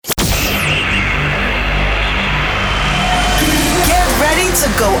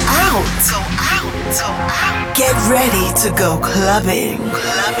Go out. Go out. Go out. Get ready to go clubbing.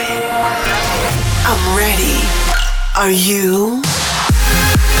 Clubbing. I'm ready. Are you?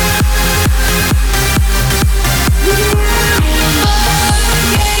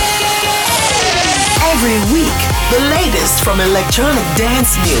 Every week, the latest from electronic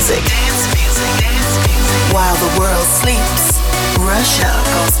dance music. While the world sleeps, Russia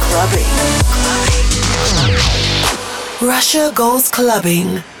goes clubbing. Russia goes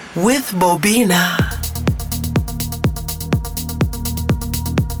clubbing with Bobina.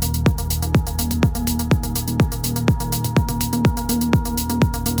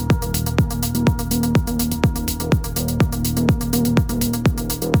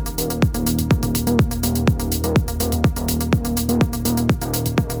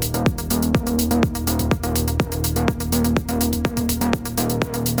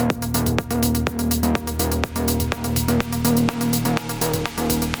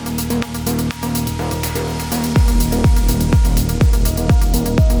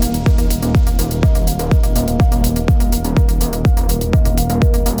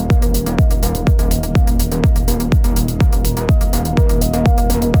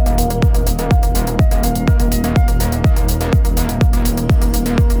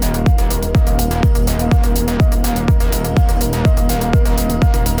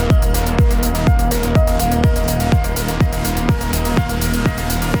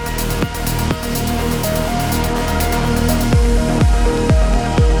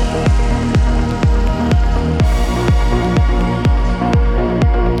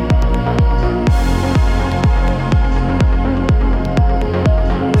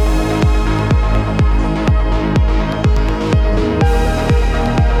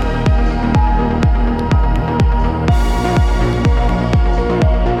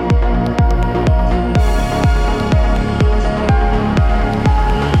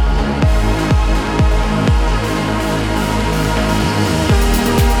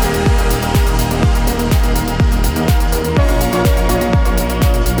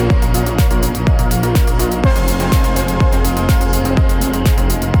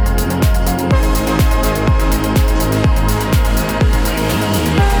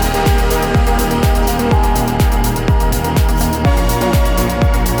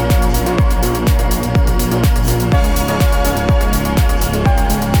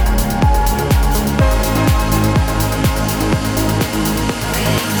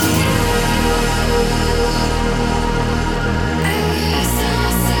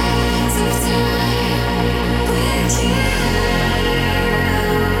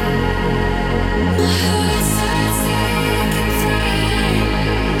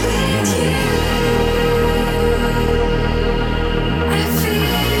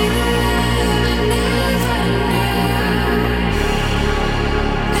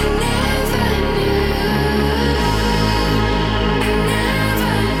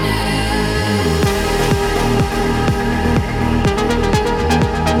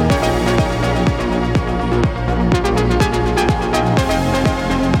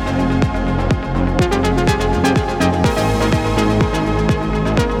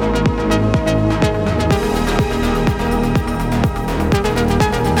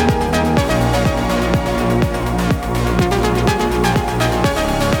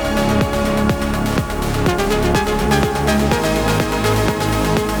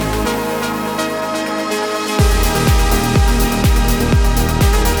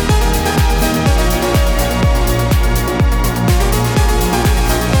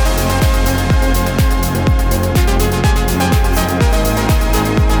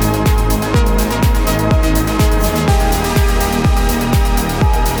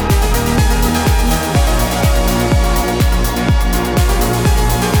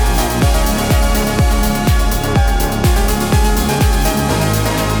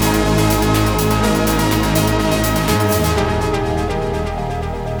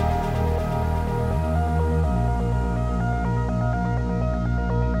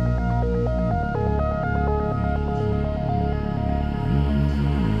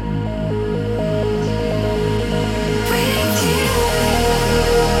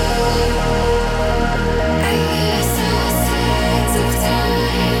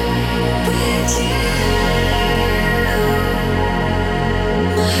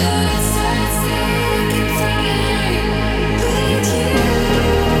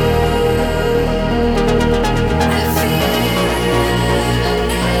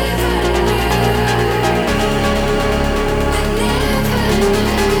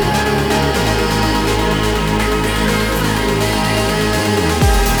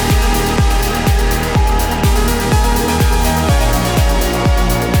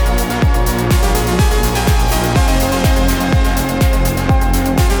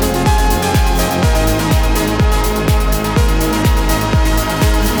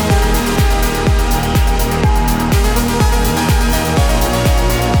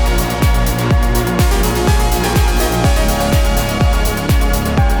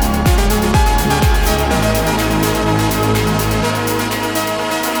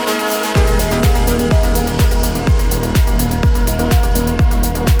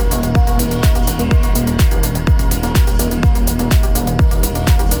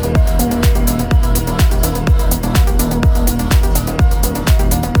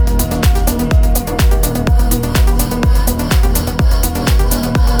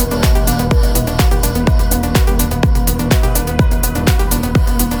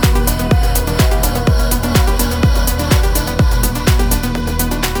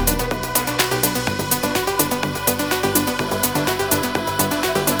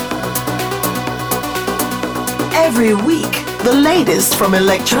 Every week, the latest from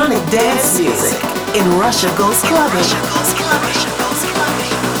electronic dance music in Russia Goes Clubbing.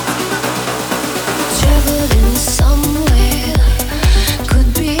 Traveling somewhere,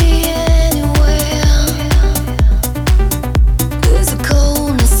 could be anywhere. There's a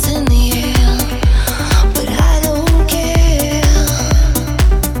coldness in the air, but I don't care.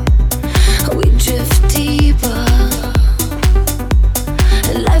 We drift deeper,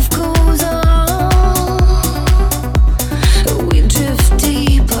 and life goes on. We drift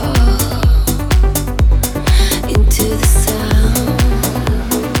deeper into the sound.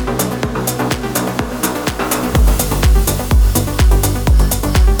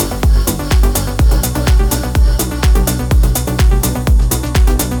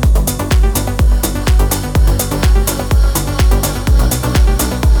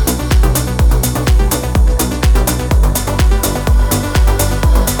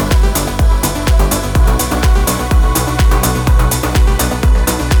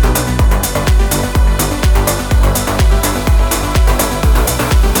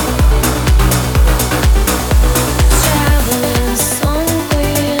 Traveling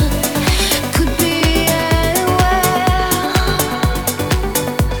somewhere, could be anywhere.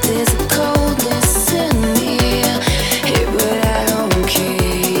 There's a coldness in the air, hey, but I don't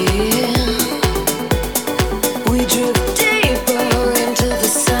care. We drift deeper into the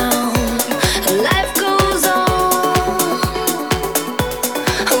sound, and life goes on.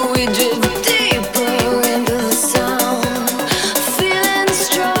 We drift deeper into the sound, feeling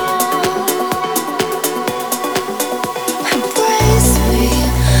strong. Embrace me,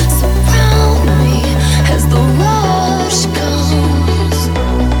 surround me as the rush comes.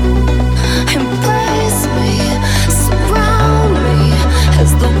 Embrace me, surround me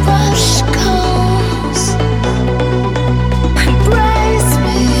as the rush comes. Embrace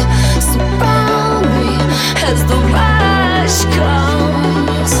me, surround me as the rush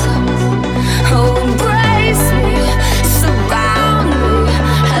comes. Oh, embrace me, surround me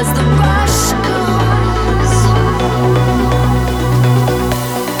as the rush comes.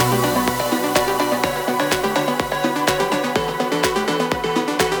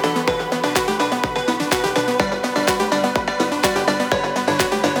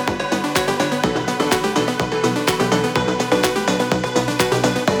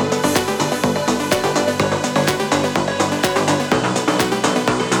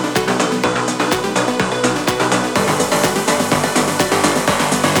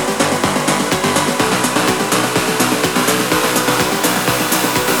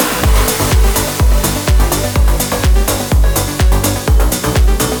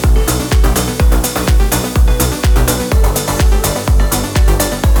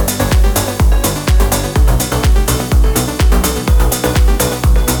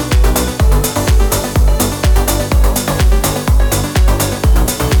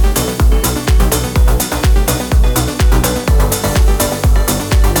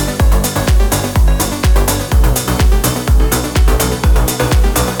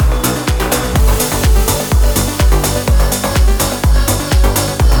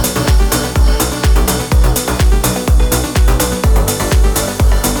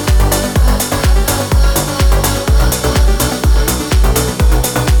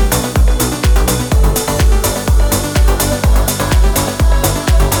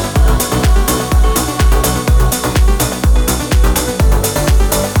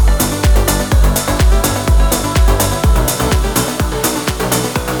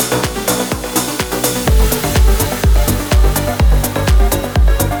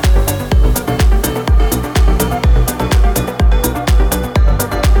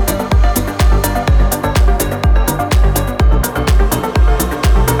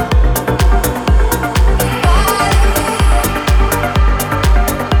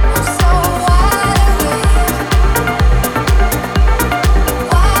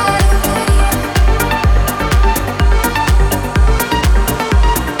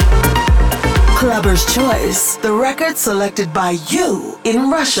 Clubber's Choice, the record selected by you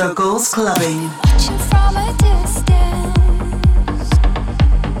in Russia Goes Clubbing. Watching from a distance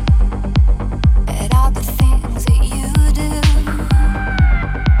at all the things that you do,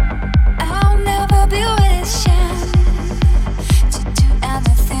 I'll never be wishing to do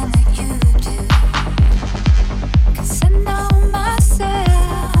anything that you do. 'Cause I know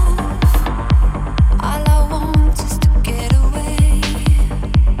myself, all I want is to get away.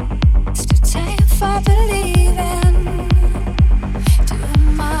 It's too time for believing,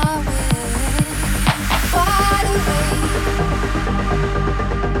 doing my way.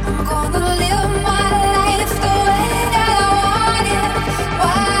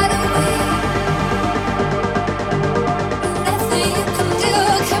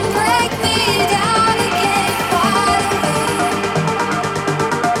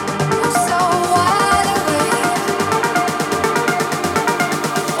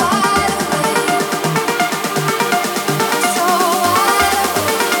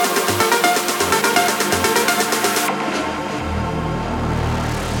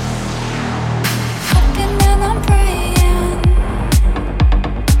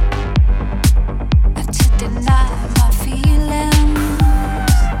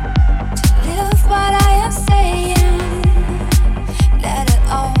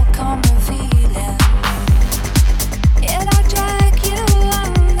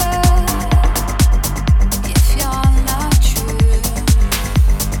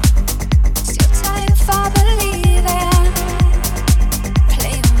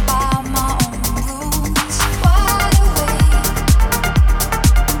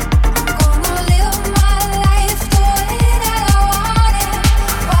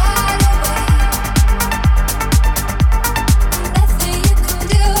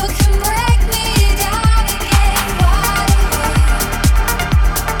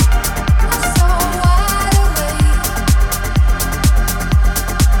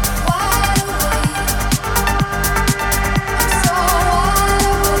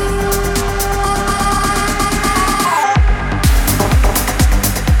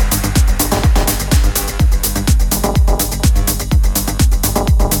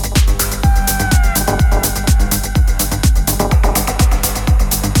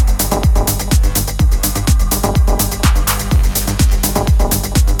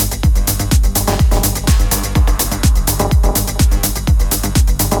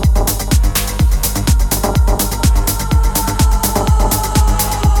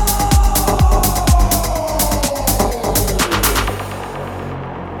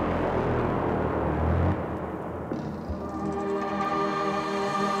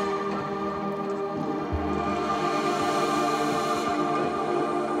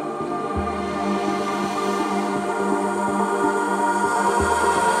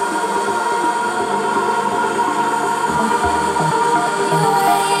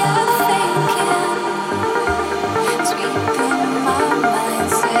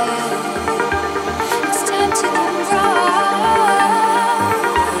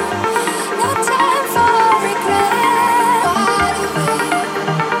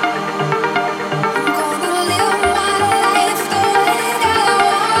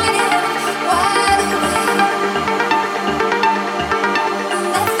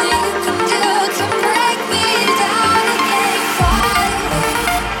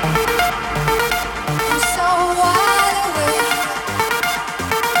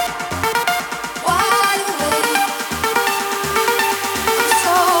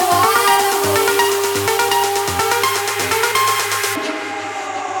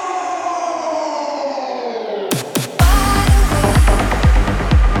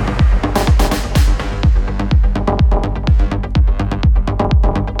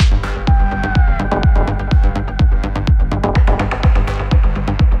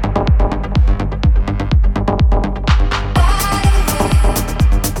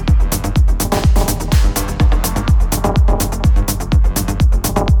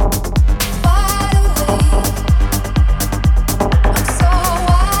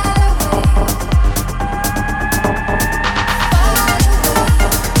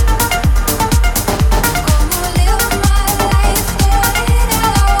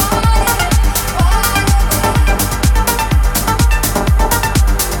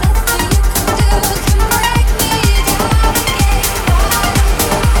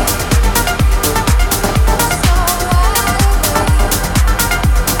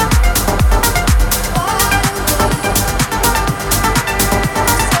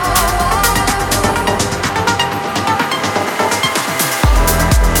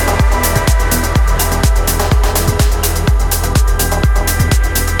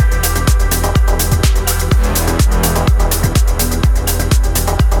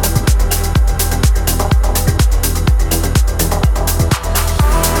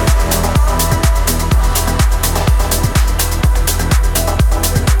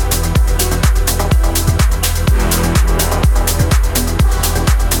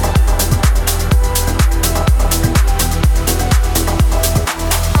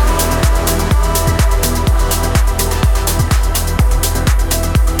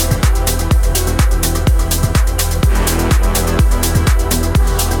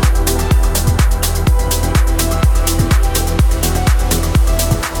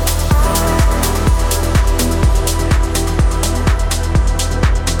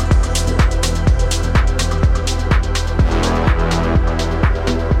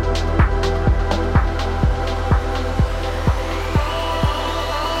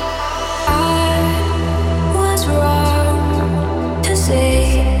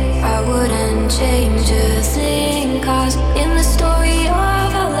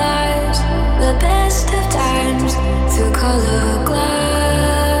 color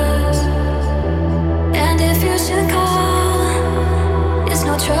glass. And if you should call, it's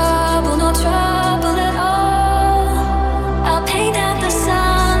no trouble, no trouble at all. I'll paint out the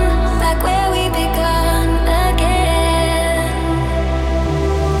sun back where we begun again.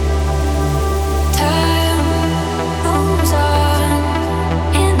 Time moves on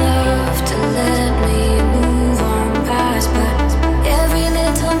enough to let me move on past, but every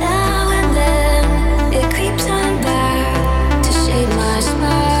little now and then it creeps on back to shade my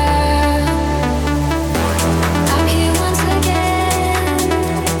smile. I'm here once again,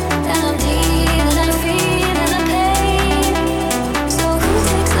 and I'm dealing and feeling the pain. So who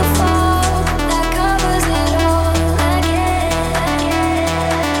takes the fall that covers it all again?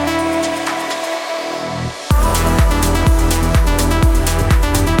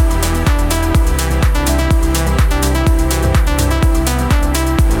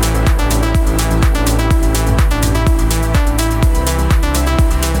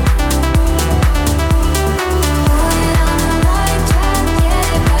 Put it on the right track, get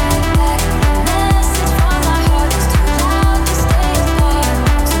it right back. The message from my heart is too loud to stay apart.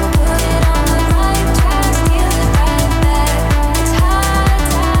 So put it on the right track, steal it right back. It's high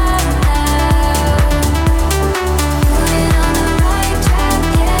time now. Put it on the right track,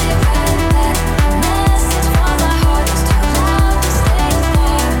 get it right back. The message from my heart is too loud to stay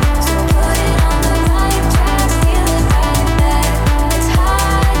apart. So put it on the right track, steal it right back. It's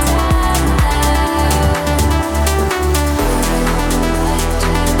high time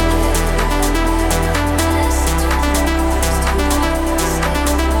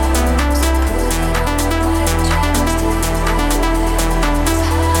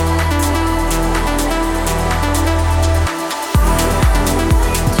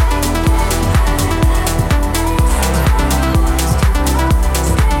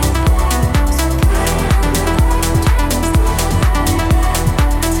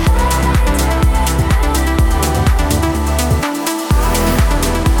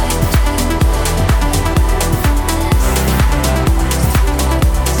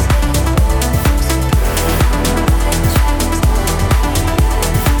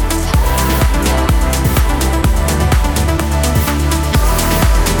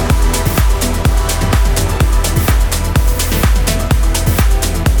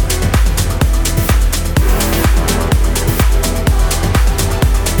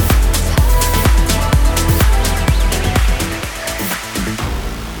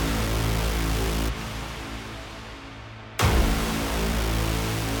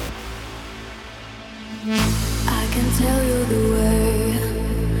I can tell you the way,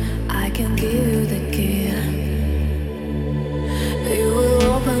 I can give you the key. You will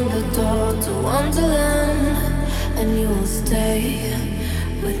open the door to Wonderland, and you will stay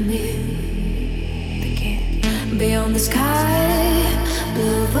with me. The key. Beyond the sky,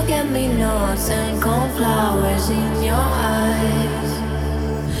 blue forget-me-nots and cornflowers in your eyes.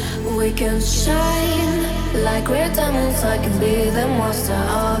 We can shine like red diamonds. I can be the monster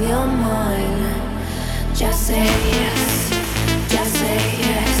of your mind. Just say yes, just say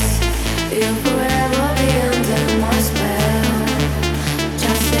yes. You'll forever be under my spell.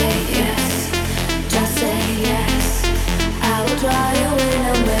 Just say yes, just say yes. I will draw you in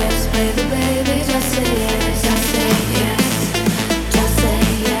a mess, baby, baby. Just say yes, just say yes, just say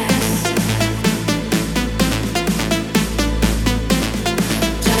yes.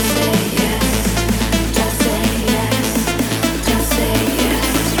 Just say yes, just say yes, just say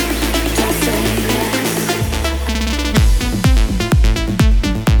yes, just say yes.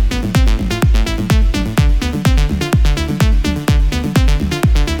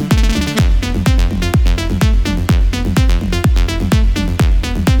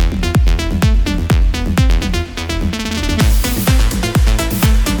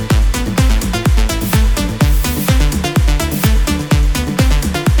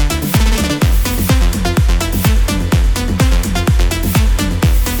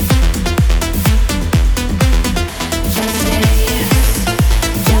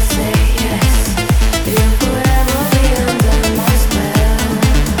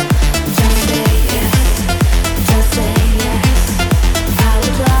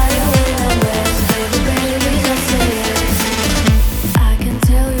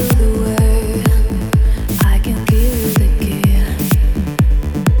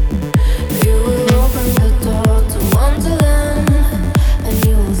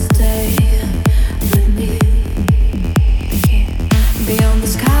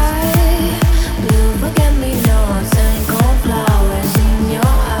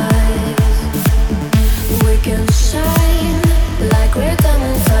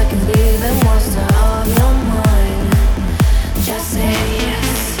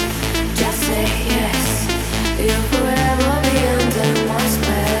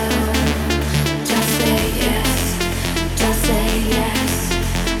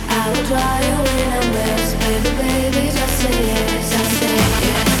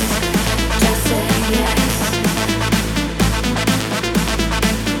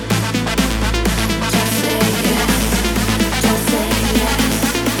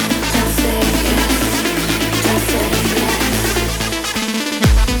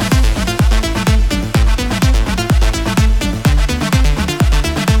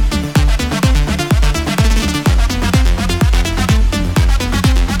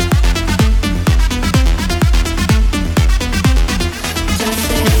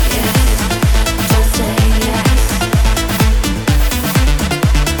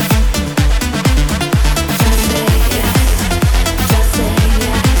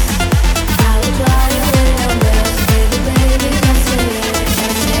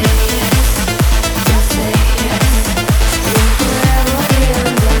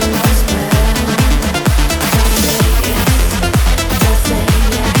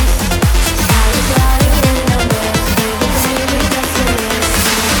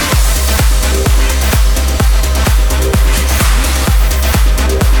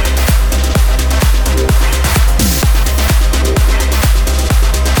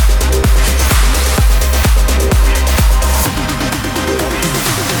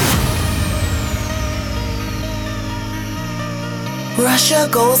 Sasha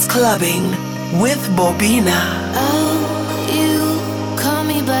Goes Clubbing with Bobina. Oh, you caught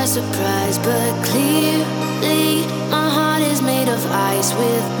me by surprise, but clearly my heart is made of ice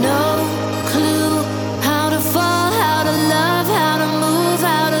with no clue how to fall, how to love, how to move,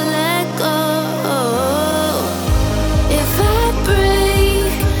 how to let go. If I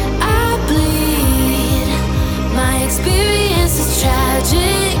break, I bleed. My experience is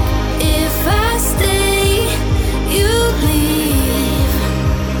tragic. If I stay, you leave.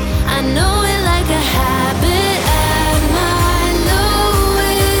 I know it like a habit. At my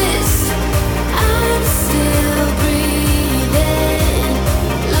lowest, I'm still breathing,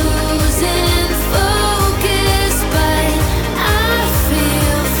 losing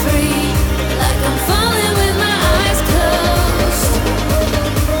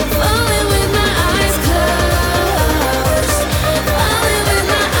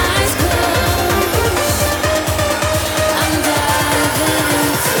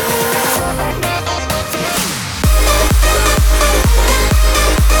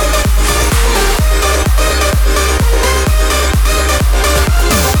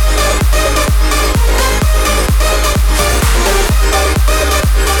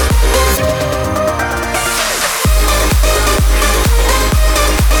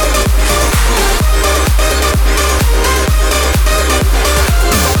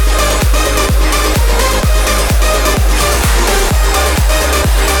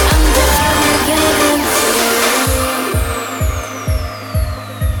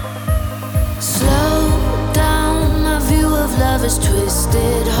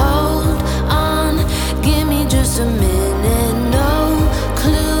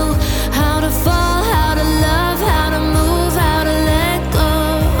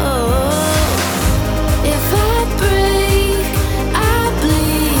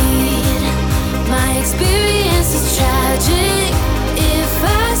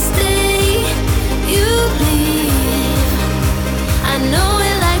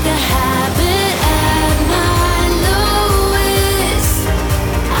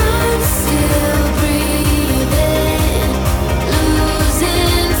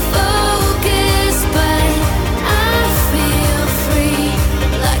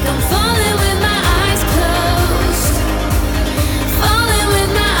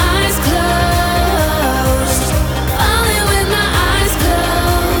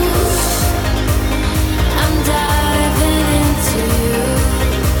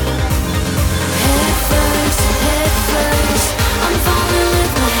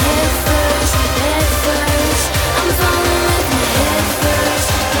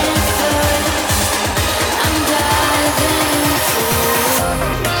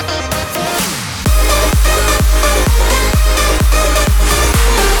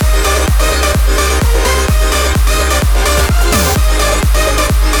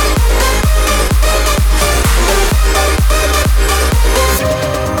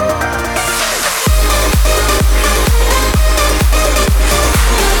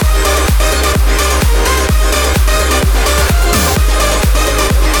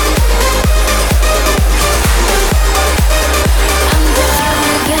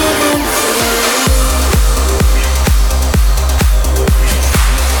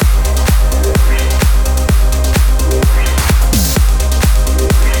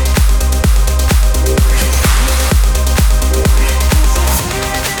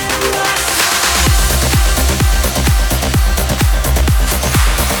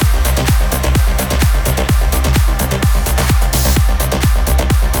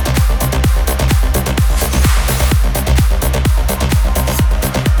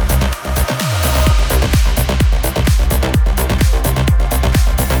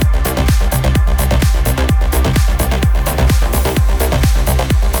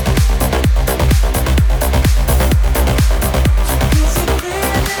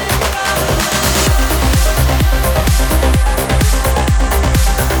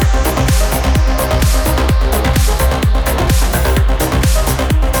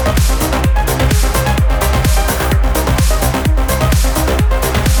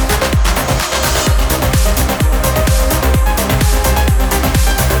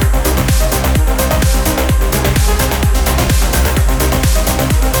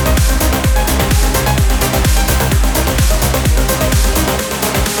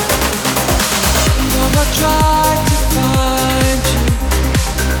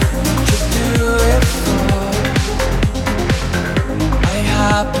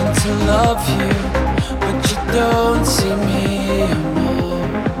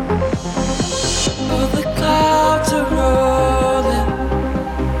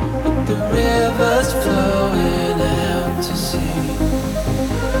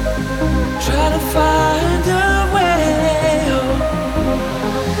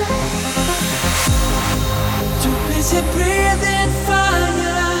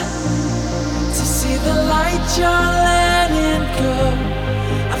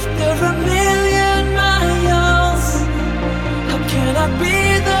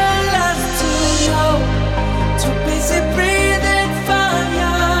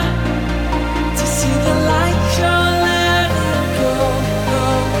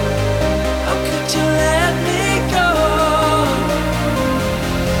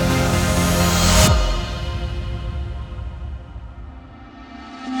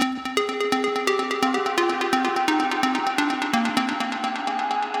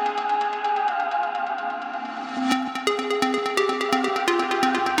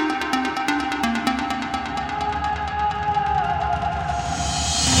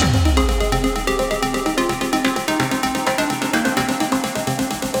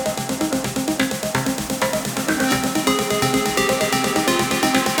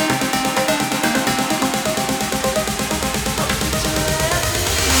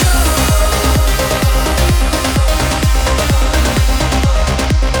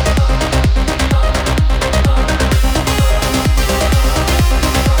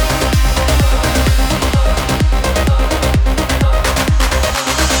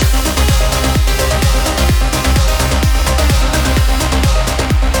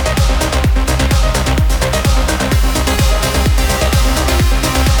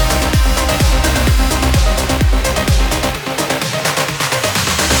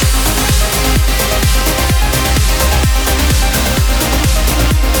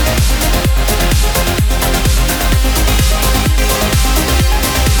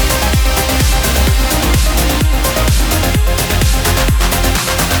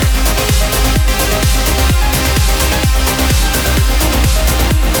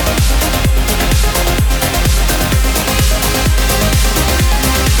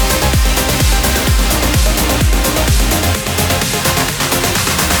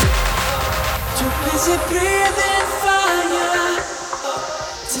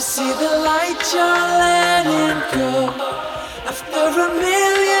night you're letting go. After a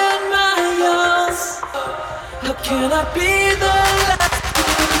million miles, how can I be the last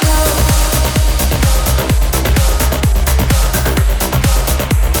to know?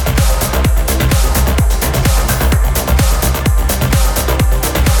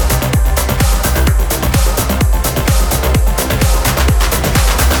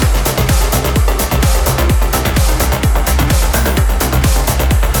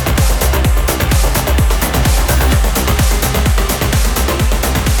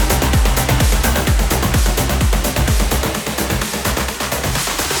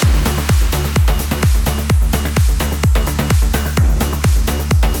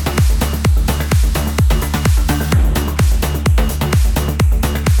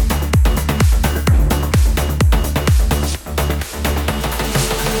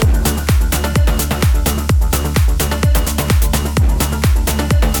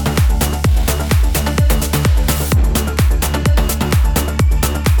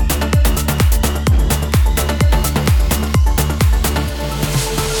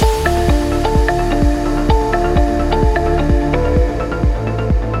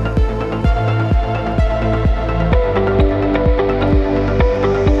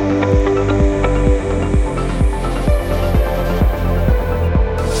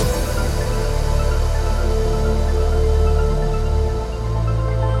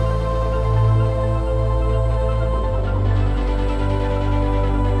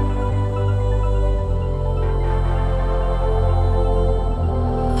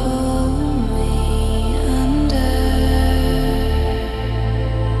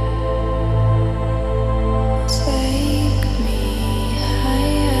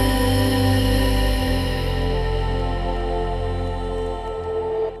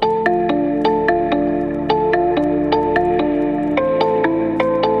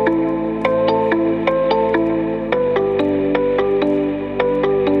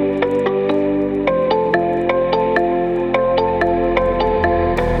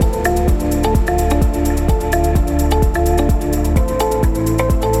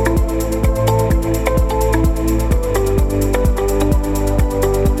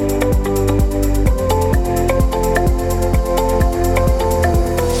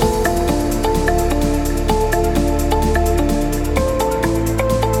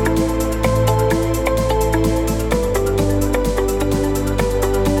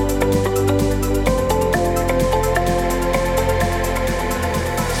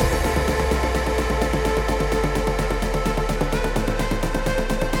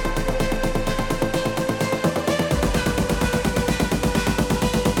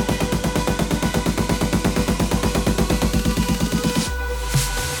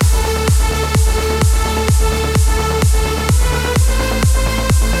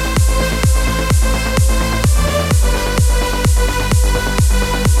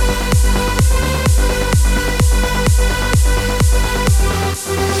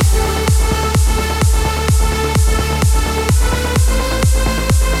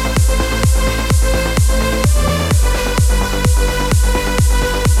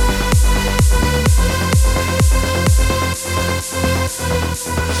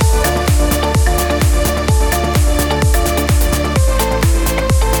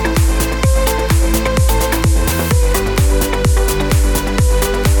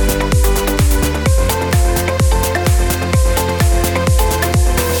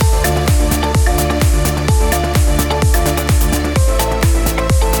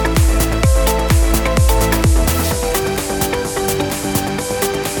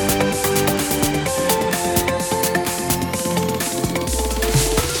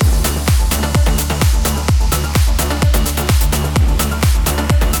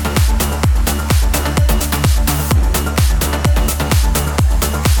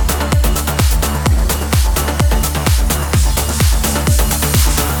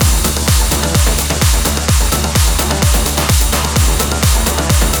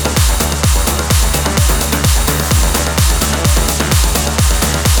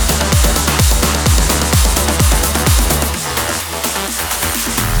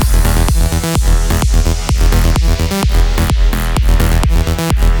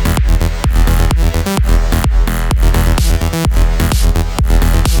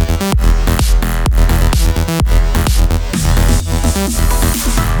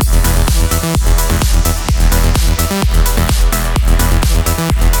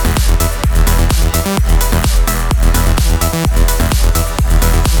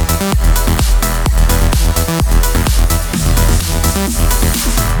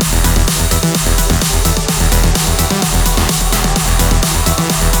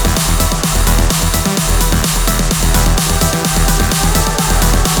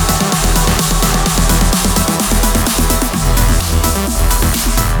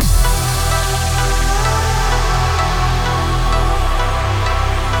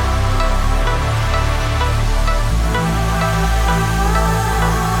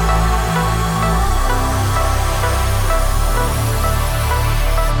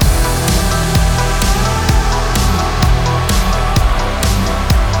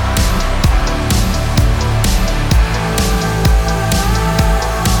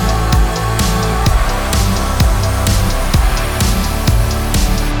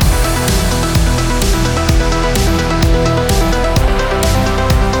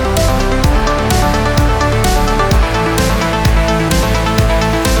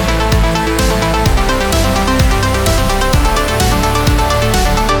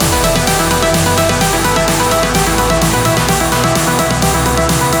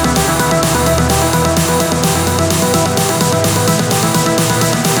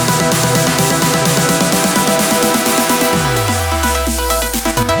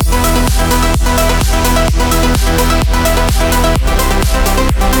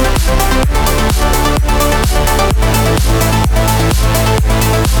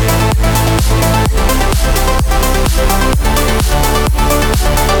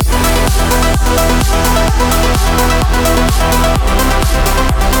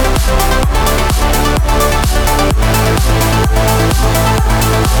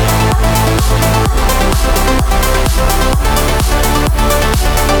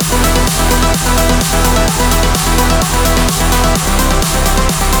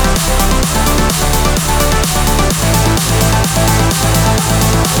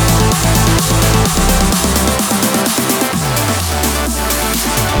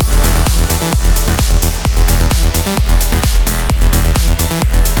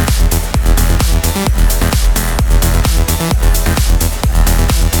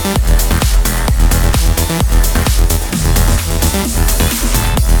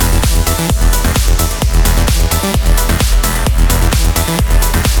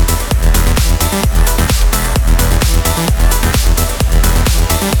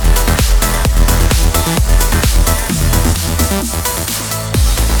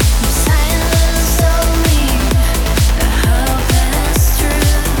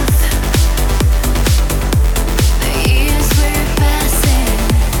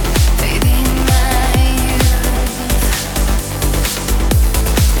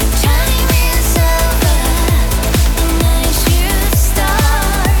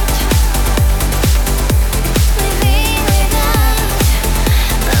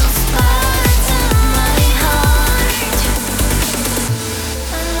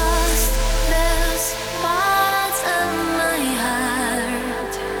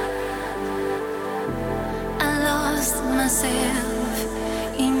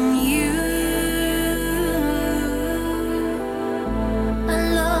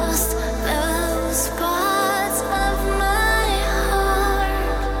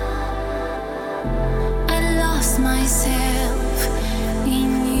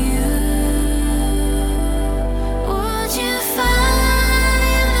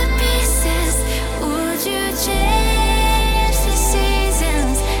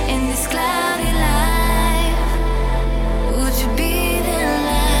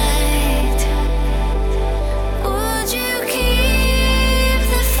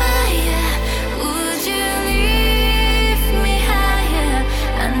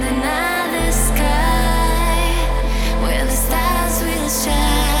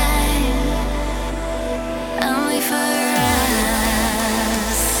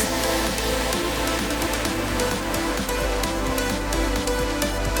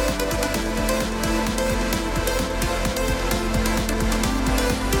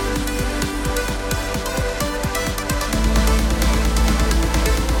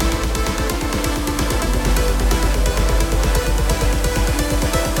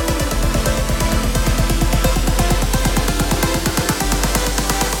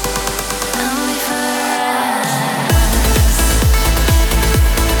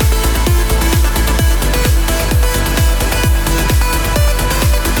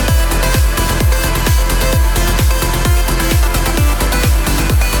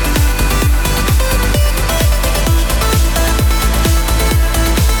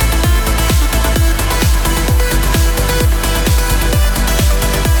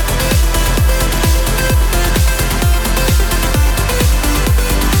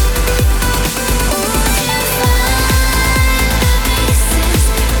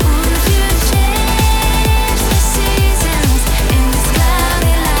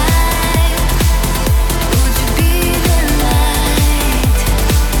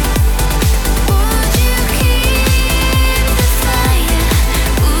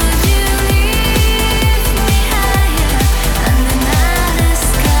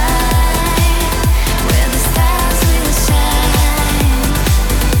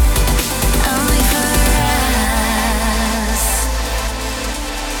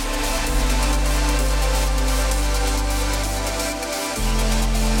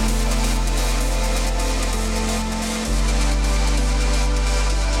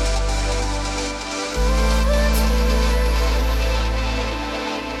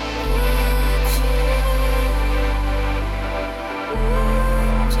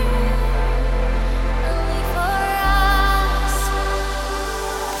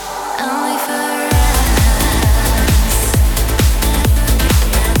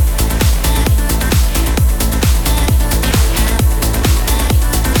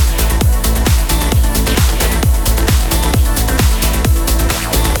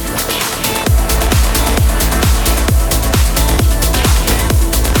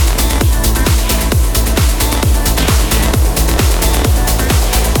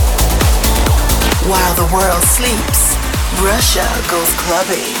 world sleeps, Russia goes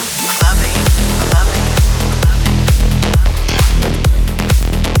clubbing. Clubbing, clubbing.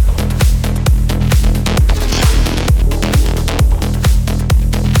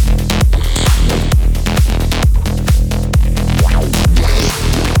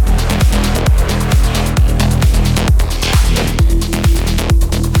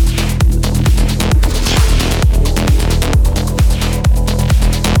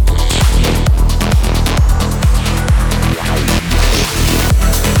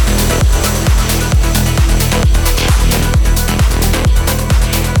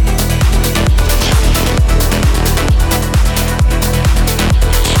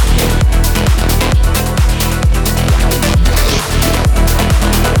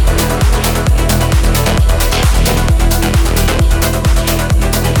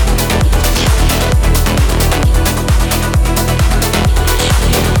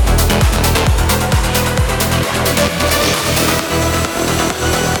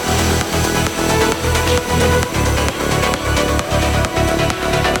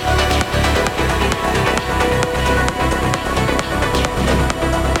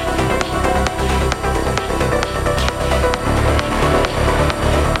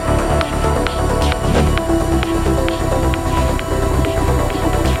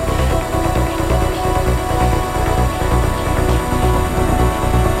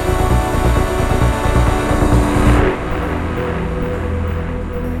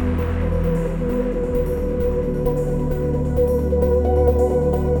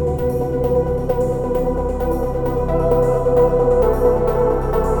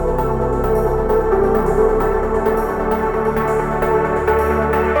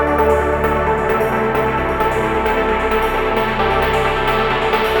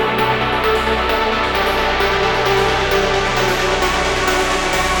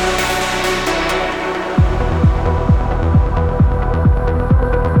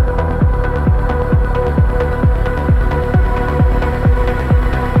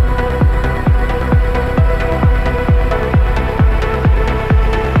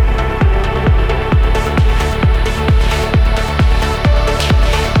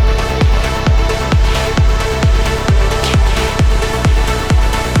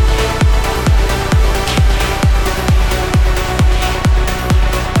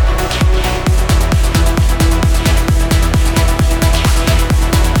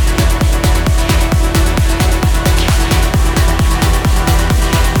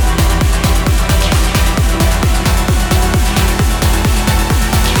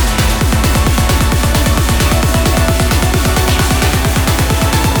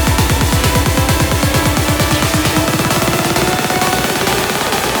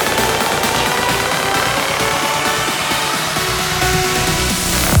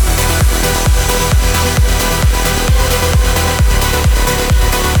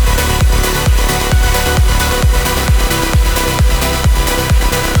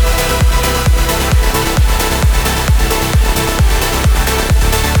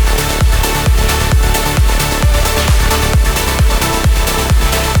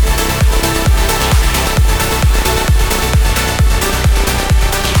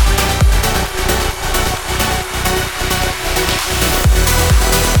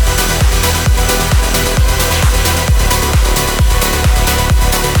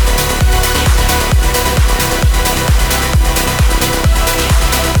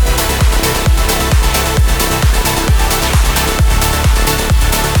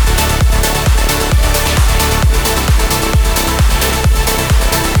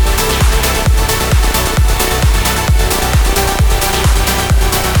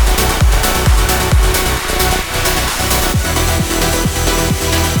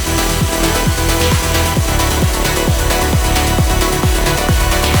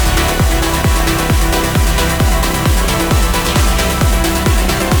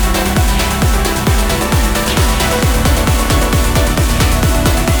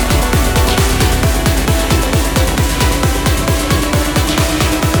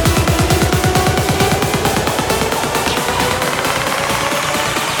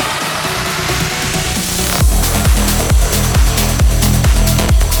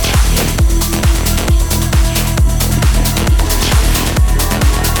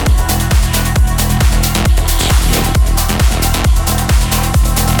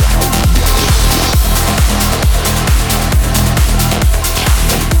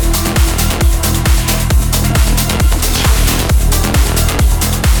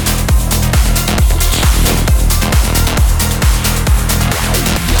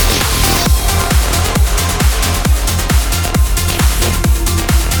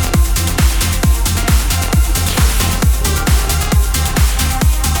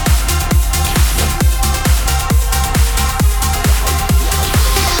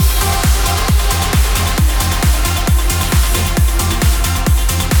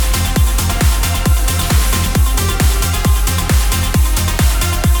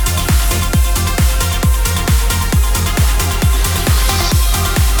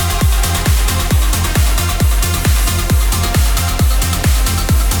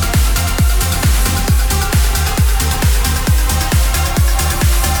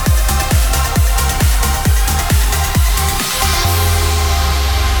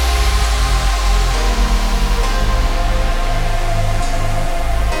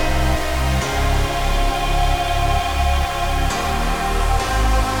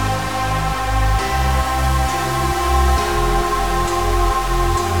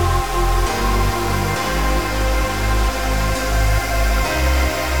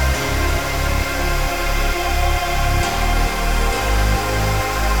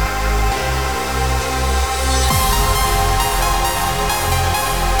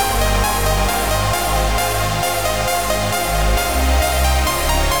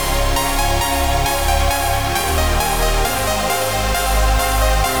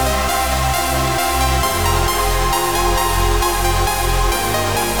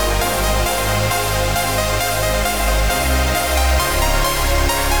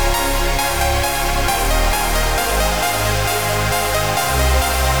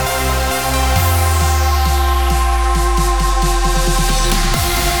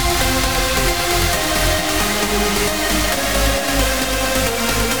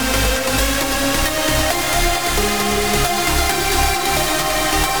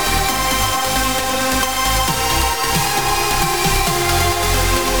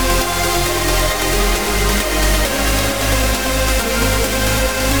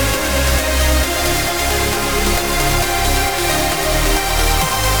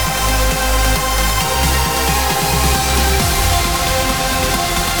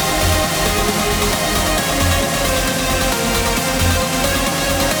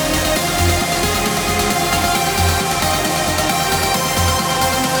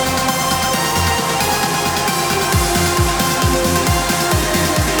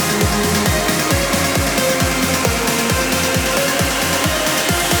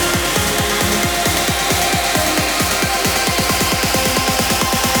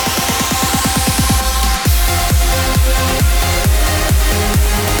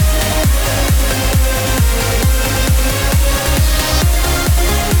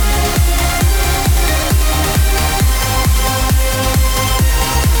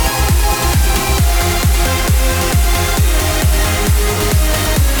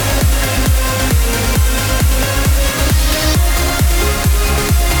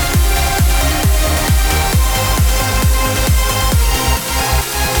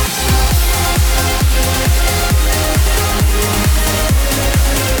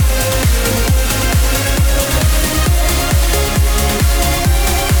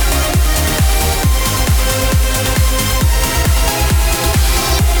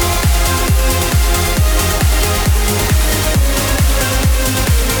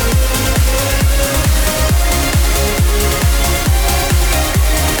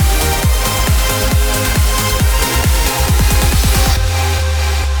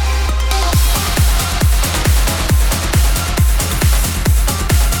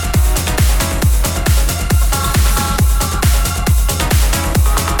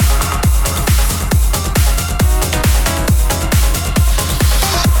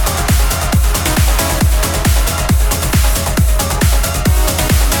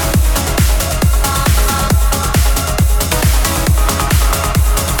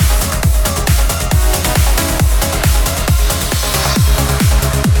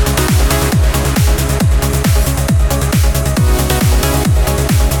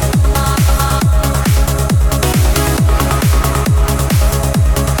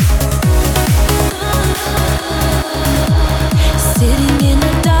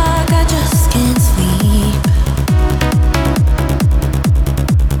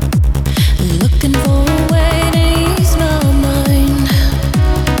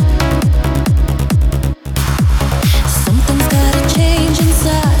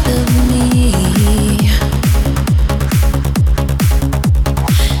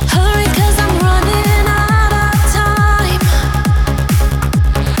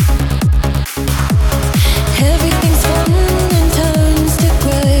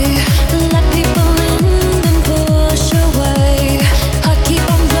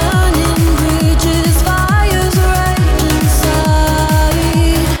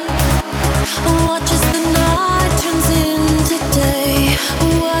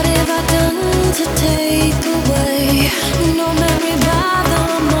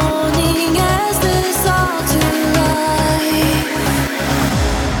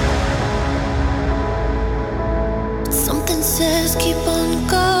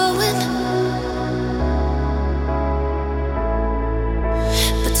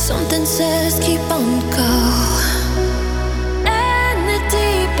 Something says keep on go. And the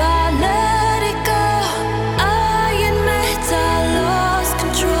deeper I let it go, I admit I lost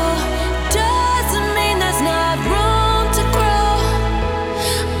control. Doesn't mean there's not room to grow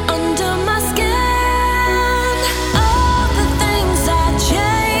under my skin. All the things that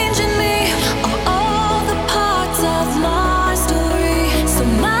change in me are all the parts of my story. So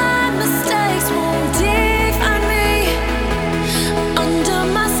my mistakes won't define me under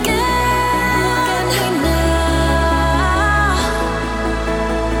my skin.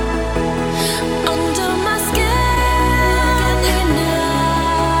 Under my skin now.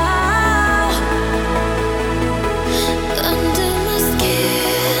 Under my skin.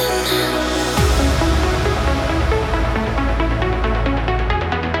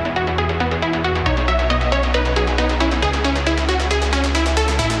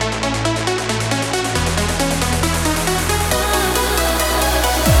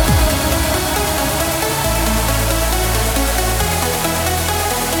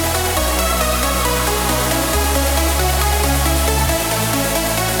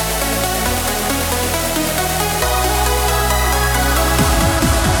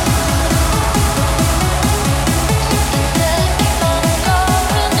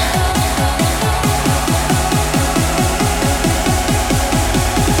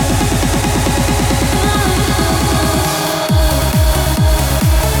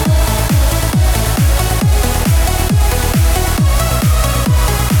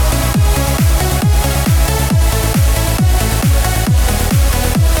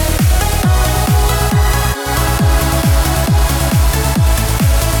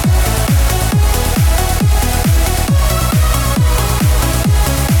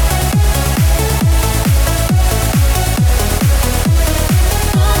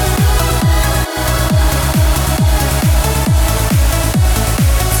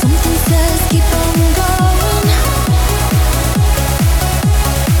 Something says keep on going.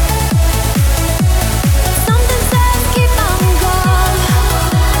 Something says keep on going.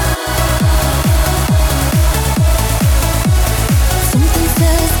 Something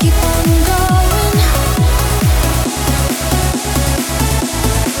says keep on going.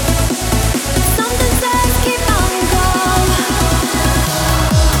 Something says keep on going.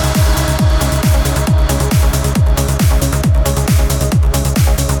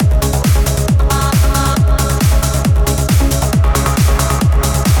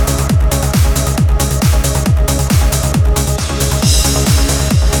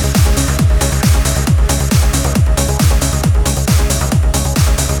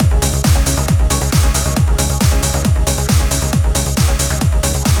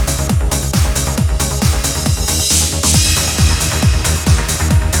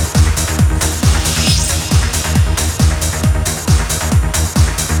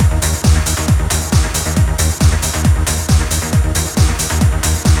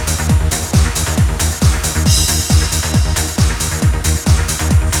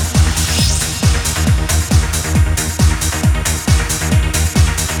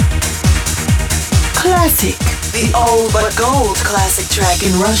 Classic. The old but gold classic track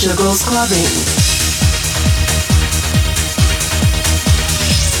in Russia goes clubbing.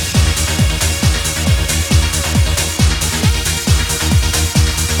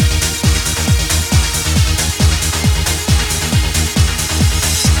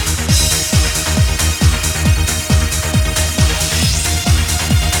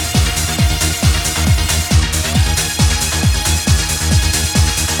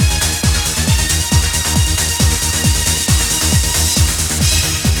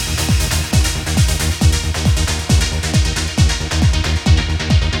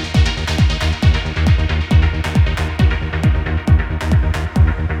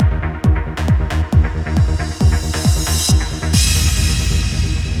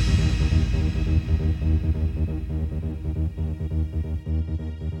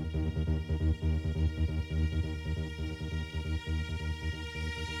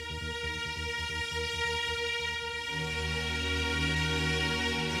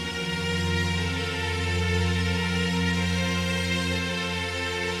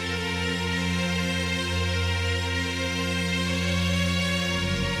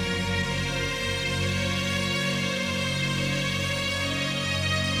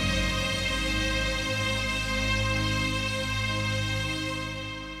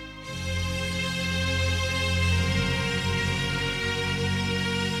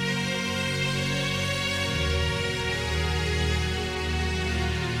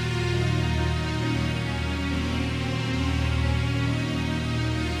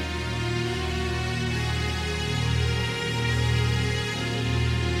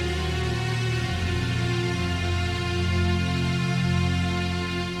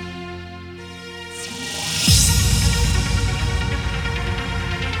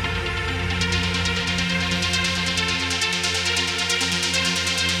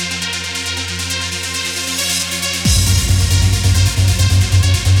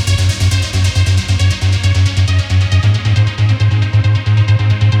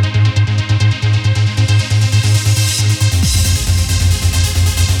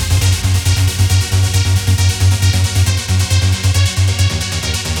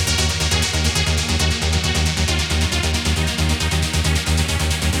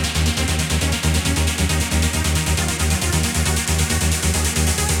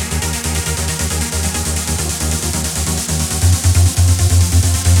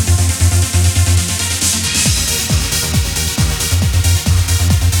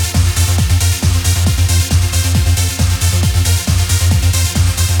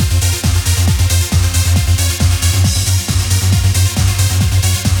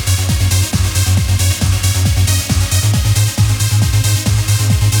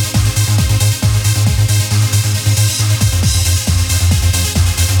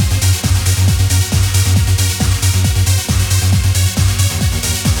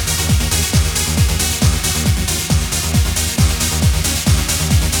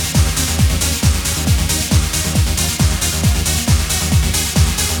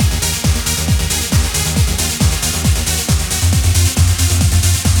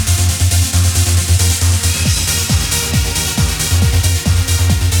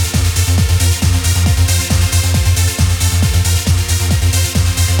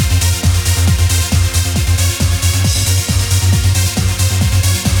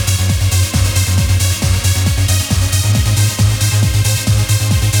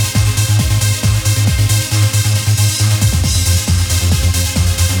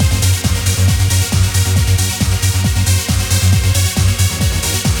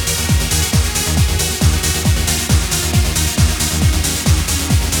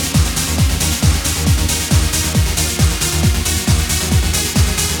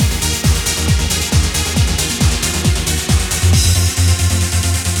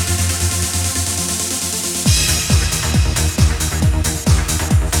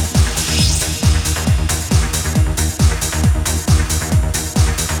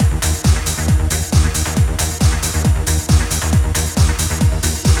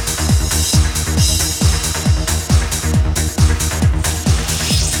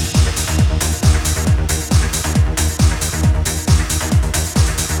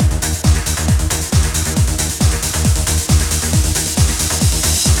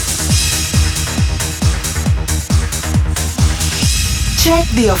 Check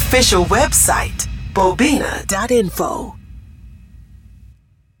the official website, bobina.info.